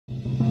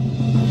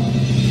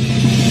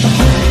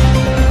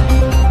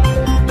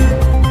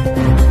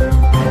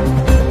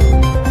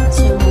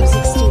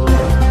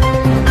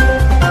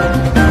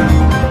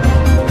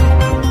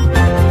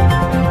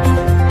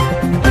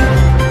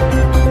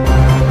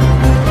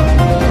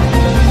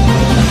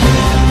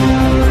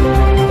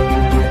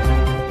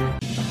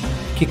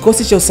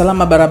Kikosi cha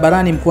usalama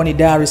barabarani mkoani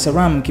Dar es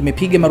Salaam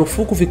kimepiga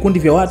marufuku vikundi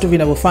vya watu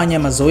vinavyofanya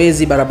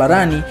mazoezi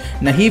barabarani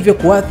na hivyo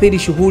kuathiri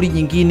shughuli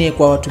nyingine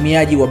kwa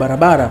watumiaji wa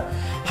barabara.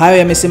 Hayo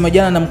yamesema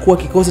jana na mkuu wa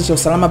kikosi cha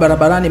usalama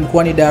barabarani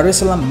mkoani Dar es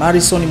Salaam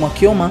Marison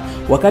Mwakioma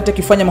wakati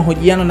akifanya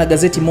mahojiano na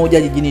gazeti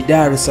moja jijini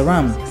Dar es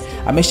Salaam.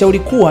 Ameshauri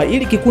kuwa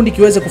ili kikundi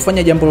kiweze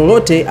kufanya jambo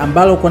lolote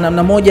ambalo kwa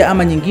namna moja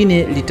ama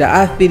nyingine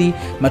litaathiri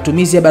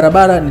matumizi ya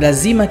barabara ni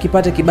lazima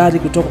kipate kibali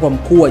kutoka kwa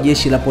mkuu wa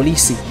jeshi la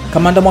polisi.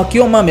 Kamanda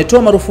Mwakioma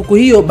ametoa marufuku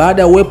hiyo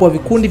baada ya uwepo wa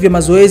vikundi vya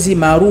mazoezi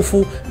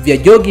maarufu vya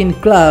jogging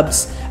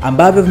clubs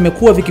ambavyo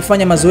vimekuwa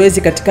vikifanya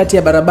mazoezi katikati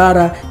ya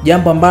barabara,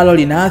 jambo ambalo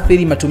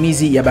linaathiri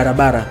matumizi ya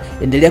barabara.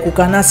 Endelea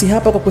kukaa nasi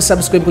hapa kwa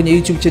kusubscribe kwenye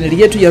YouTube channel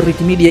yetu ya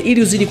Rick Media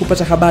ili uzidi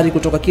kupata habari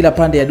kutoka kila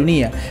pande ya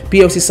dunia.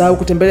 Pia usisahau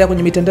kutembelea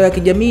kwenye mitandao ya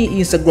kijamii.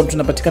 Instagram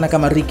tunapatikana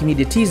kama Rick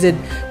Media TZ,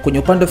 kwenye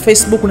upande wa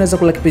Facebook unaweza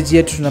kulike page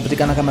yetu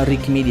tunapatikana kama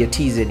Rick Media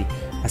TZ.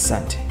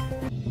 Asante.